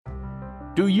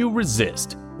Do you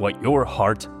resist what your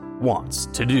heart wants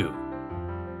to do?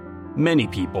 Many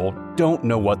people don't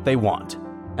know what they want,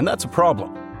 and that's a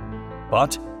problem.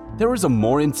 But there is a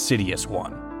more insidious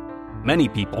one. Many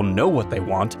people know what they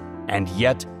want, and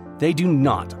yet they do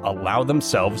not allow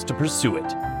themselves to pursue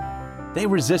it. They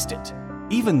resist it,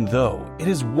 even though it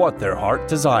is what their heart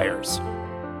desires.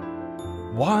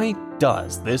 Why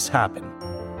does this happen?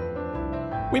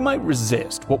 We might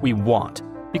resist what we want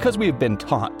because we have been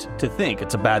taught to think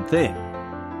it's a bad thing.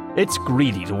 It's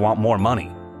greedy to want more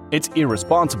money. It's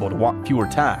irresponsible to want fewer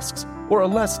tasks or a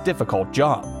less difficult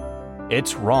job.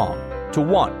 It's wrong to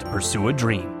want to pursue a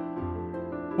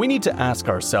dream. We need to ask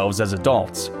ourselves as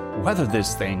adults whether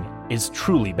this thing is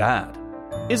truly bad.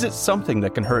 Is it something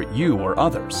that can hurt you or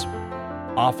others?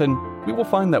 Often, we will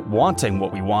find that wanting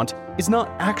what we want is not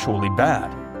actually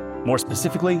bad. More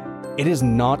specifically, it is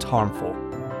not harmful.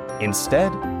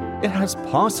 Instead, it has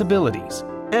possibilities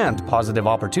and positive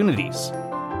opportunities.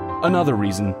 Another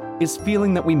reason is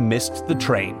feeling that we missed the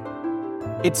train.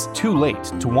 It's too late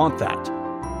to want that.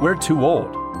 We're too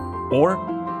old. Or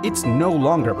it's no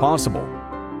longer possible.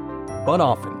 But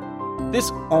often,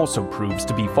 this also proves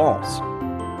to be false.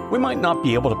 We might not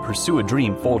be able to pursue a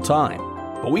dream full-time,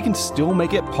 but we can still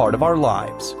make it part of our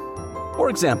lives.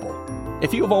 For example,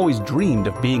 if you have always dreamed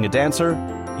of being a dancer,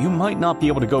 you might not be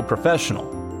able to go professional,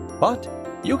 but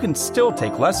you can still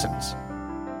take lessons.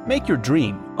 Make your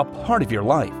dream a part of your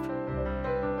life.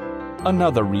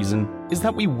 Another reason is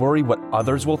that we worry what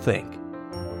others will think.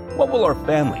 What will our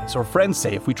families or friends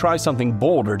say if we try something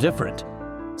bold or different?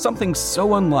 Something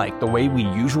so unlike the way we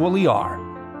usually are?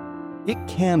 It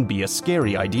can be a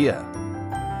scary idea.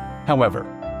 However,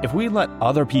 if we let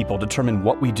other people determine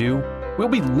what we do, we'll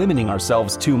be limiting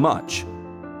ourselves too much.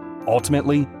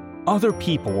 Ultimately, other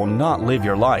people will not live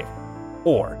your life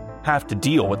or have to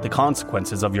deal with the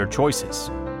consequences of your choices.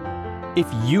 If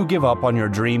you give up on your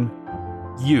dream,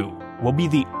 you will be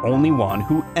the only one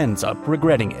who ends up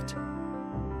regretting it.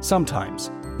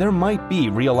 Sometimes, there might be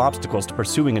real obstacles to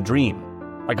pursuing a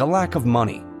dream, like a lack of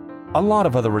money, a lot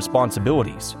of other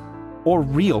responsibilities, or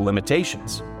real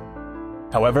limitations.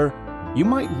 However, you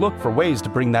might look for ways to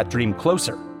bring that dream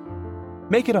closer.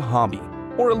 Make it a hobby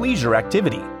or a leisure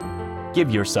activity. Give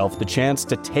yourself the chance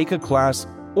to take a class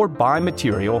or buy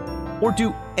material or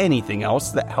do anything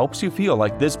else that helps you feel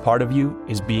like this part of you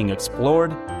is being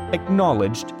explored,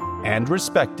 acknowledged, and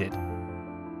respected.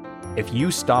 If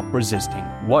you stop resisting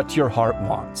what your heart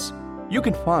wants, you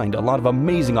can find a lot of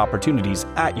amazing opportunities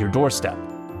at your doorstep.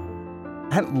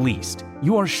 At least,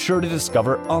 you are sure to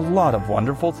discover a lot of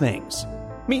wonderful things,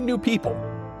 meet new people,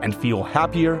 and feel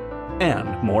happier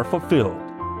and more fulfilled.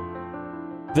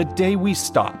 The day we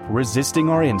stop resisting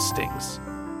our instincts,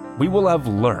 we will have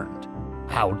learned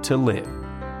how to live.